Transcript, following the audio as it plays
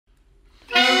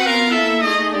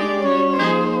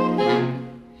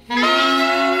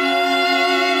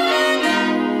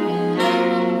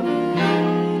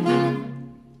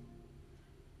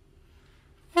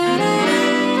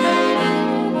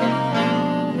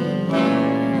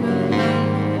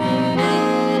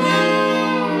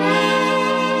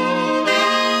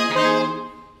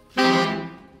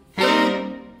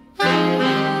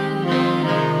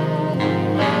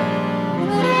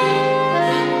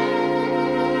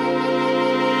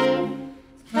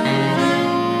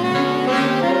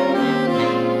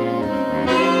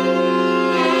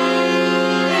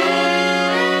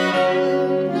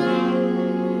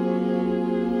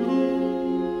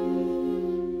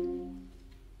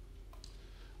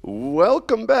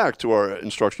Welcome back to our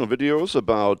instructional videos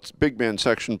about big band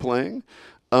section playing.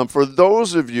 For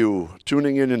those of you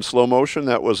tuning in slow motion,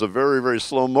 that was a very, very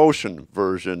slow motion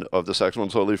version of the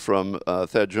Saxophone Solo from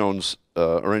Thad Jones'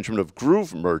 arrangement of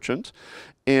Groove Merchant.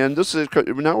 And this is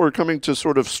now we're coming to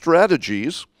sort of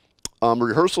strategies,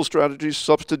 rehearsal strategies,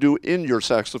 stuff to do in your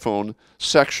saxophone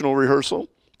sectional rehearsal,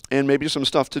 and maybe some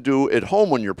stuff to do at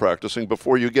home when you're practicing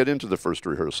before you get into the first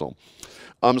rehearsal.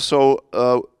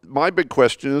 My big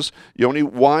question is, Yoni,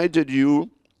 why did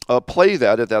you play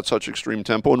that at that such extreme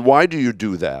tempo, and why do you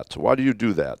do that? Why do you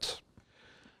do that?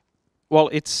 Well,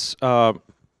 it's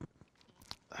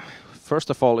first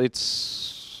of all,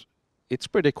 it's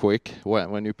pretty quick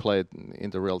when you play it in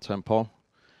the real tempo,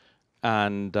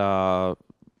 and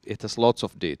it has lots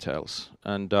of details,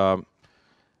 and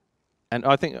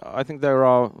I think there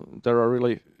are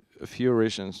really a few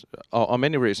reasons, or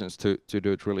many reasons to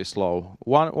do it really slow.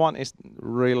 One is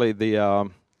really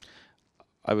the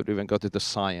I would even go to the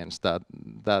science that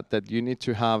you need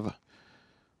to have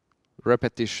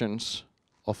repetitions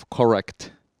of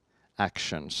correct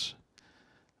actions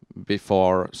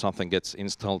before something gets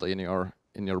installed in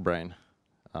your brain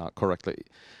correctly.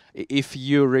 If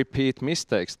you repeat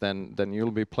mistakes, then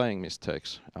you'll be playing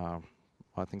mistakes.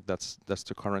 I think that's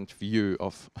the current view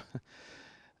of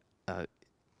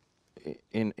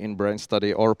in brain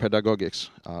study or pedagogics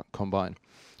combined.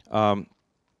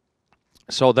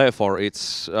 So therefore,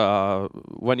 it's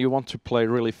when you want to play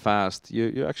really fast,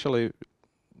 you actually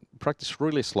practice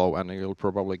really slow, and you'll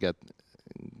probably get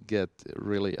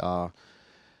really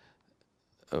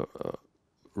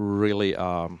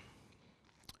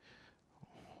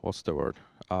what's the word?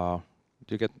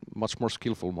 You get much more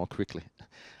skillful more quickly.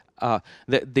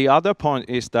 The other point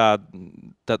is that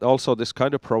also this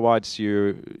kind of provides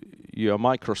you a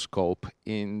microscope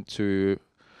into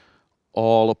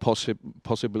all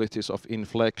possibilities of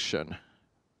inflection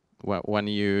when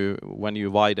you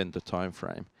widen the time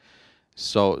frame.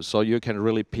 So you can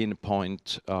really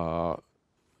pinpoint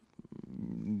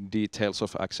details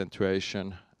of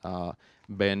accentuation,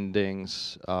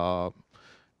 bendings,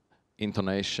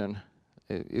 intonation.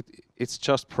 It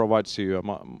just provides you a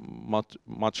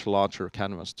much larger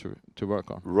canvas to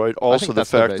work on. Right. Also, the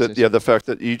fact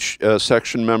that each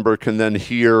section member can then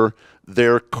hear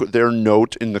their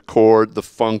note in the chord, the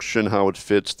function, how it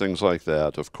fits, things like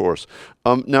that. Of course.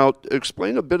 Now,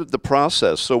 explain a bit of the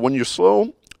process. So when you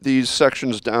slow these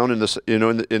sections down in this,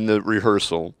 in the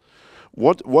rehearsal,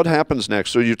 what happens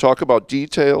next? So you talk about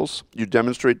details, you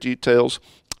demonstrate details,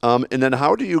 and then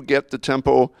how do you get the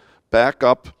tempo back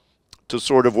up to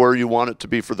sort of where you want it to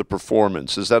be for the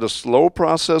performance? Is that a slow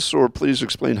process, or please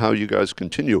explain how you guys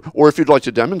continue? Or if you'd like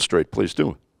to demonstrate, please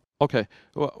do. Okay.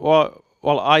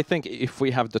 Well, I think if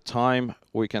we have the time,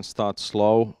 we can start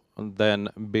slow and then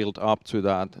build up to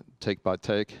that take by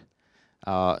take.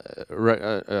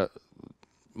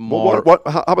 More.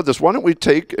 How about this? Why don't we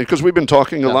take, because we've been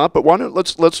talking a lot, but why don't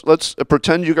let's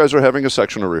pretend you guys are having a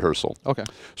sectional rehearsal. Okay.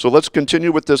 So let's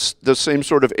continue with this same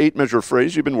sort of 8-measure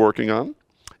phrase you've been working on.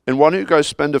 And why don't you guys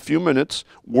spend a few minutes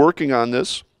working on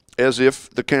this as if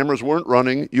the cameras weren't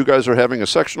running, you guys are having a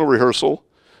sectional rehearsal,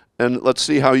 and let's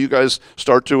see how you guys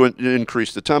start to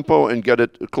increase the tempo and get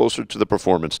it closer to the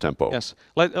performance tempo. Yes.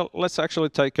 Let's actually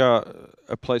take a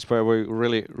place where we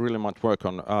really might work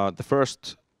on the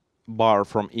first bar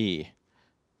from E.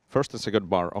 First and second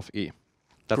bar of E.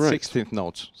 That's 16th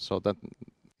notes, so that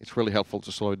it's really helpful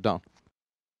to slow it down.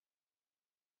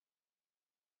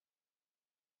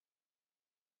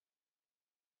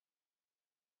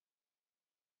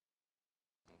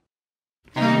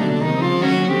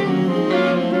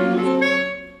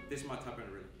 This might happen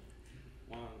really.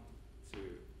 1, 2,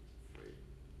 3,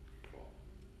 4.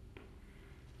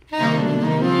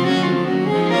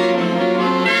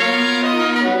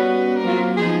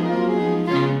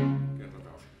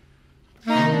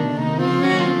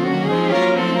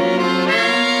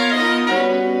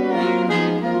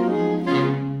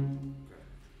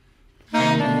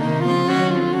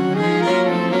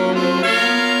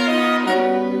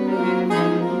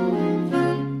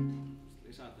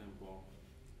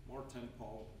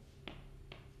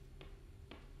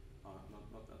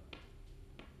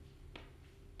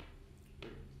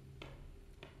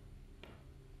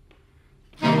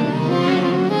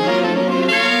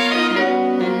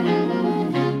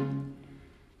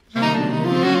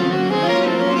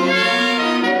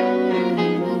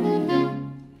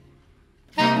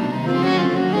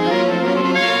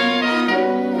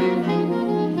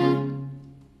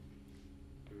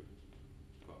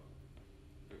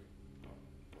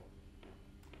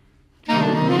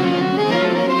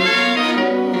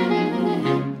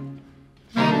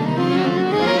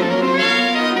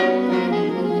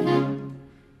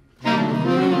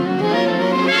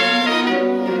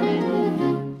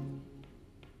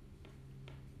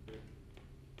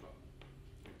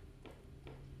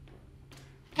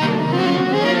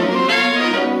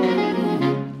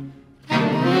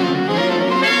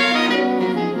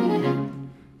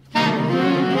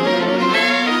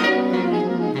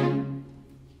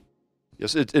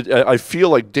 Yes, I feel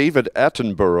like David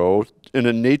Attenborough in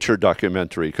a nature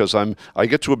documentary because I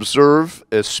get to observe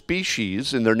a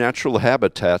species in their natural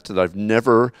habitat that I've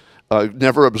never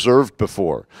observed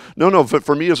before. No, but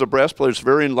for me as a brass player, it's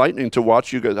very enlightening to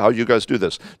watch you guys, how you guys do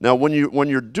this. Now, when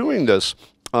you're doing this,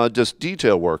 just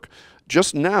detail work,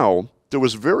 just now there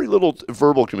was very little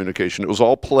verbal communication. It was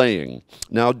all playing.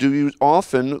 Now, do you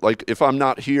often, like, if I'm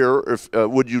not here,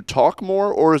 would you talk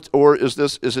more, or is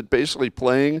it basically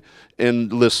playing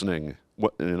and listening?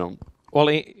 What, you know? Well,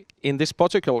 in this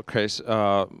particular case,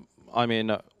 I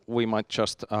mean, we might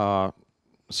just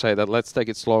say that let's take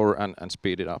it slower and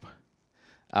speed it up.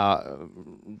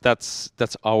 That's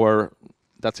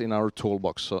in our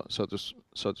toolbox, so to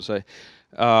say.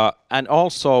 And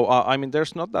also, I mean,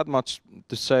 there's not that much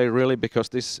to say really, because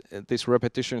these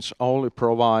repetitions only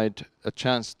provide a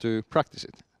chance to practice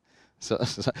it.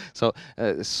 So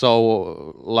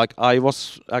like I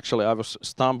was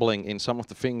stumbling in some of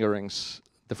the fingerings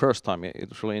the first time. It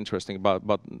was really interesting, but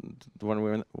when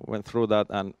we went through that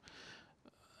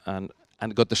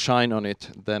and got the shine on it,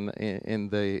 then in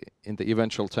the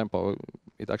eventual tempo,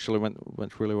 it actually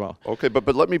went really well. Okay,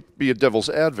 but let me be a devil's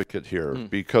advocate here,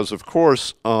 because of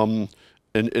course, I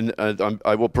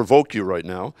will provoke you right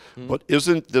now, but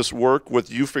isn't this work with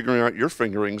you figuring out your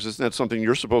fingerings, isn't that something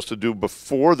you're supposed to do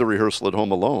before the rehearsal at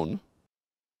home alone?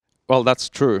 Well, that's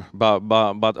true,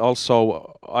 but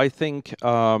also I think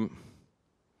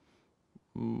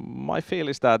my feel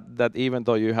is that even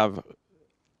though you have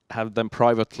them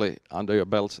privately under your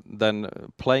belt, then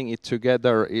playing it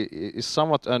together is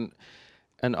somewhat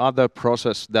an other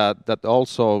process that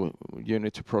also you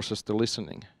need to process the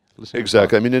listening.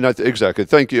 Exactly. I mean, exactly.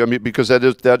 Thank you. I mean, because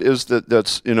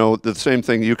that's you know, the same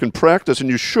thing. You can practice, and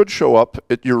you should show up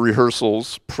at your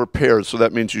rehearsals prepared. So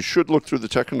that means you should look through the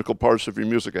technical parts of your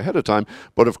music ahead of time.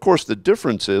 But of course, the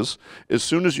difference is, as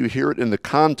soon as you hear it in the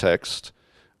context,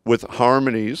 with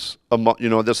harmonies, you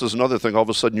know, this is another thing. All of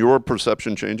a sudden, your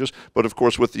perception changes, but of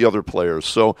course, with the other players.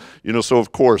 So, you know, so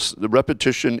of course, the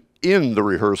repetition in the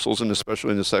rehearsals, and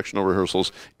especially in the sectional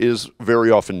rehearsals, is very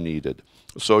often needed.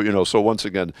 So, you know, so once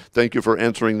again, thank you for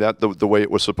answering that the way it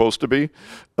was supposed to be,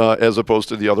 as opposed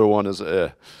to the other one is,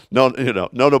 no, you know,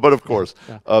 no, but of course,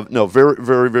 no, very,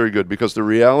 very, very good, because the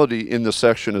reality in the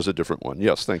section is a different one.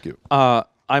 Yes, thank you.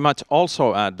 I might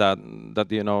also add that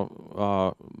you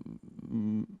know,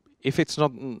 if it's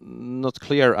not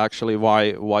clear actually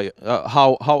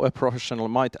how a professional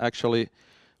might actually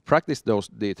practice those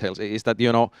details, is that,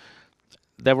 you know,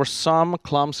 there was some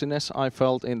clumsiness I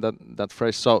felt in that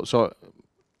phrase. So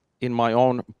in my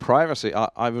own privacy,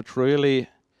 I would really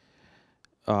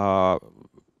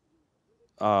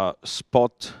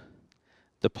spot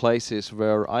the places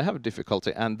where I have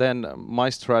difficulty, and then my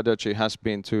strategy has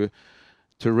been to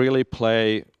really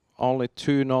play only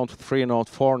 2-note, 3-note,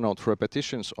 4-note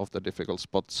repetitions of the difficult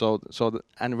spots.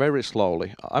 And very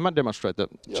slowly. I might demonstrate that.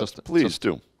 Yes, please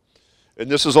do. And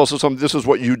this is also this is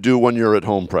what you do when you're at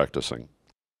home practicing.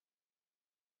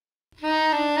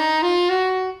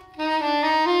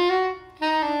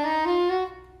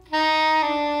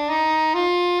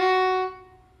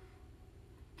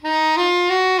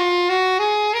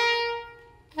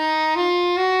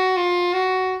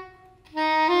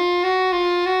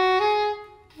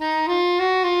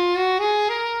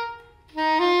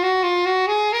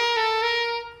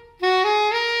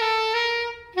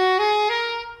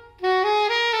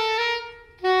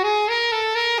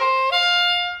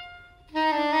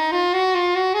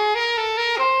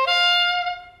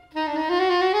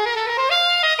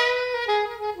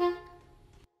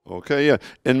 Okay, yeah.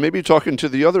 And maybe talking to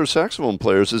the other saxophone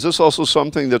players, is this also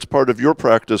something that's part of your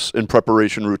practice and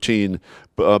preparation routine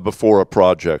before a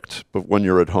project, but when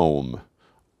you're at home?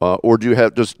 Or do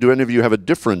any of you have a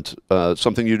different,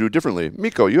 something you do differently?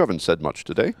 Mikko, you haven't said much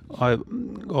today. I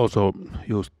also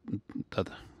used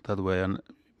that way, and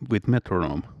with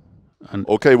metronome. And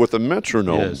okay, with the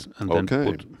metronome. Yes, and then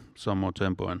put some more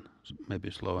tempo and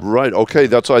maybe slower. Right. Okay.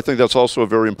 I think that's also a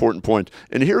very important point.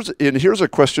 And here's a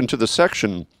question to the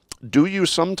section. Do you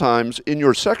sometimes, in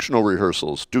your sectional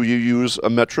rehearsals, do you use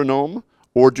a metronome,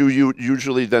 or do you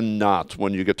usually then not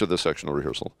when you get to the sectional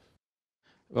rehearsal?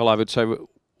 Well, I would say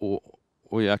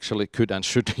we actually could and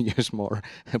should use more,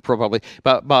 probably.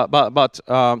 But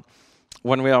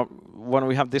when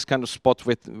we have this kind of spot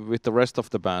with the rest of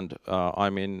the band,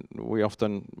 I mean, we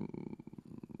often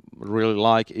really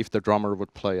like if the drummer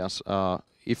would play us,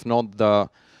 if not the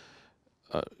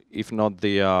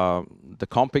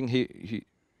comping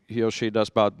he or she does,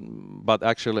 but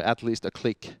actually at least a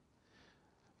click.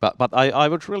 But I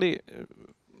would really,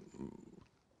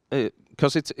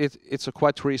 because it's a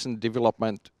quite recent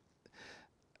development.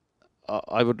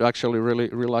 I would actually really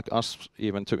like us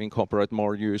even to incorporate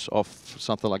more use of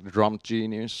something like Drum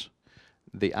Genius,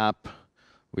 the app,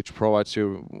 which provides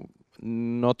you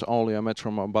not only a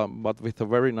metronome but with a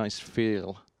very nice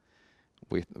feel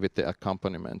with the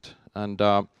accompaniment. And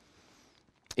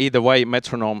either way,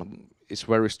 metronome is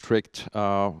very strict.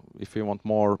 If you want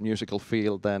more musical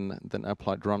feel, then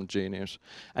apply Drum Genius.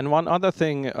 And one other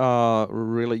thing,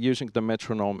 really using the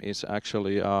metronome is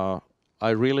actually, I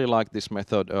really like this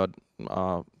method,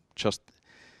 just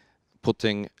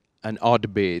putting an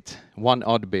odd beat, one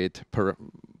odd beat per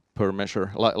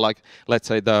measure. Like let's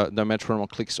say the metronome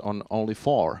clicks on only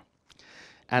 4,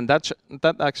 and that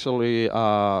actually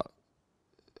a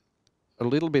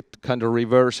little bit kind of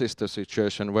reverses the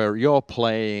situation where your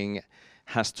playing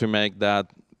has to make that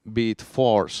beat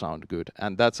 4 sound good,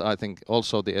 and that's, I think,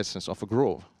 also the essence of a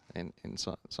groove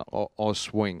or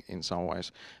swing in some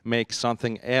ways. Make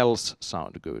something else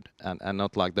sound good, and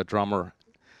not like the drummer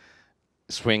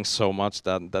swings so much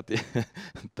that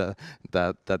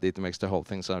it makes the whole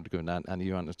thing sound good, and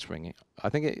you are not swinging. I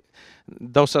think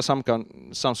those are some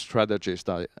strategies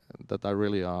that I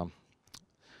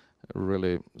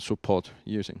really support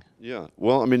using. Yeah,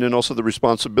 well, I mean, and also the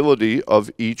responsibility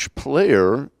of each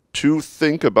player to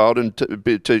think about and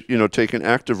to take an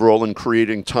active role in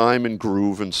creating time and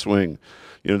groove and swing.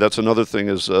 You know, that's another thing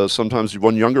is sometimes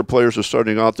when younger players are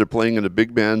starting out, they're playing in a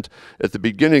big band at the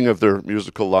beginning of their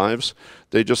musical lives.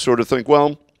 They just sort of think,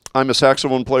 well, I'm a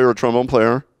saxophone player or trombone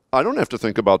player. I don't have to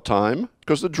think about time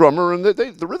because the drummer and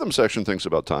the rhythm section thinks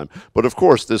about time. But of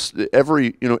course,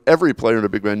 every player in a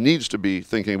big band needs to be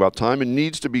thinking about time and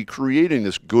needs to be creating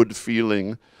this good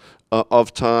feeling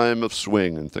of time, of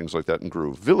swing, and things like that, and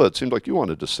groove. Ville, it seemed like you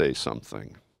wanted to say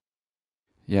something.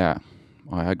 Yeah,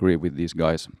 I agree with these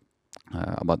guys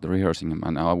about the rehearsing,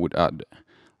 and I would add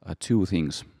 2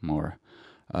 things more.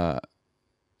 I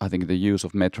think the use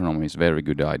of metronome is a very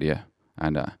good idea,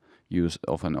 and use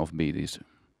of an offbeat is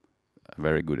a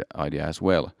very good idea as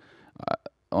well.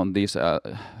 On these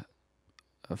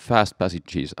fast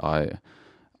passages,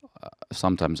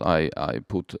 sometimes I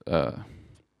put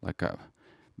like a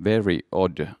very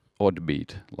odd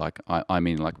beat. Like I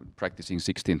mean, like practicing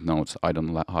 16th notes. I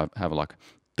don't have like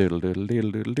diddle diddle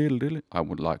diddle diddle diddle diddle. I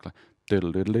would like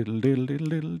diddle diddle diddle diddle diddle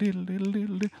diddle diddle diddle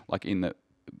diddle, like in the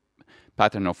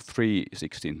pattern of 3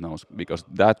 16th notes, because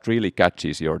that really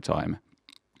catches your time.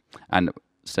 And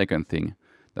second thing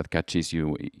that catches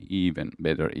you even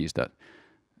better is that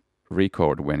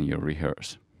record when you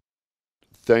rehearse.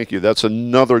 Thank you. That's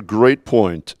another great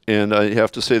point, and I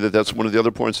have to say that that's one of the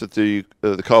other points that the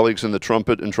colleagues in the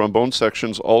trumpet and trombone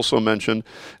sections also mentioned,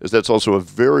 is that's also a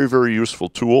very, very useful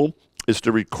tool, is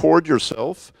to record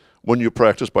yourself when you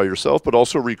practice by yourself, but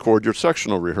also record your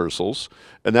sectional rehearsals.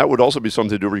 And that would also be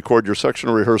something to record your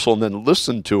sectional rehearsal and then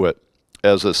listen to it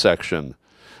as a section.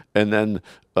 And then,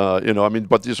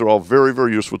 but these are all very,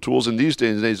 very useful tools. And these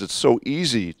days, it's so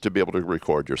easy to be able to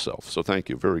record yourself. So thank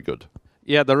you. Very good.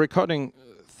 Yeah, the recording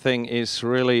thing is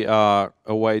really a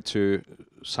way to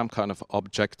some kind of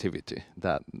objectivity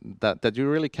that you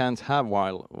really can't have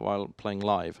while playing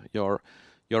live.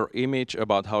 Your image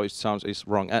about how it sounds is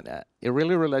wrong, and it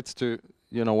really relates to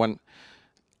when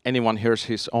anyone hears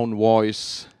his own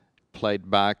voice played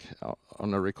back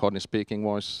on a recording, speaking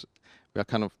voice. We are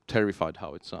kind of terrified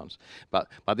how it sounds, but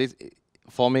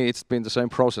for me it's been the same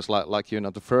process. Like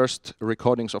the first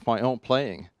recordings of my own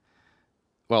playing.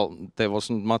 Well, there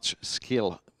wasn't much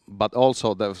skill, but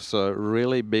also there was a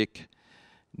really big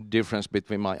difference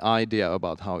between my idea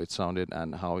about how it sounded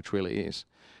and how it really is.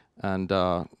 And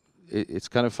it's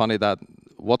kind of funny that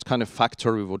what kind of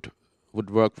factory would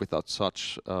work without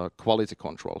such quality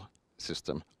control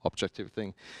system, objective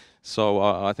thing. So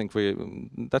I think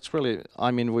that's really,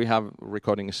 I mean, we have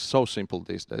recording is so simple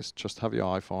these days. Just have your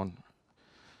iPhone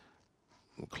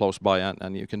close by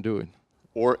and you can do it.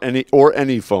 Or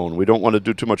any phone. We don't want to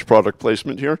do too much product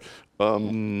placement here.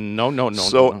 No.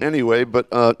 So anyway, but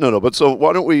But so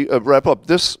why don't we wrap up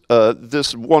this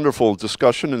this wonderful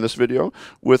discussion in this video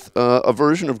with a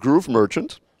version of Groove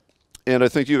Merchant, and I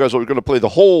think you guys are going to play the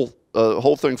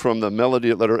whole thing from the melody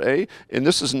at letter A, and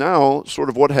this is now sort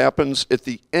of what happens at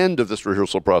the end of this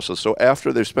rehearsal process. So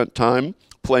after they've spent time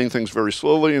playing things very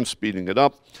slowly and speeding it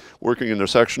up, working in their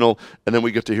sectional, and then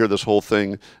we get to hear this whole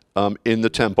thing in the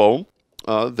tempo.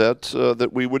 That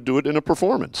we would do it in a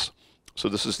performance. So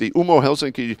this is the UMO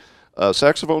Helsinki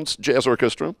Saxophones Jazz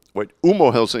Orchestra,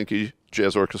 UMO Helsinki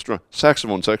Jazz Orchestra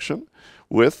saxophone section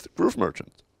with Groove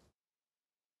Merchant.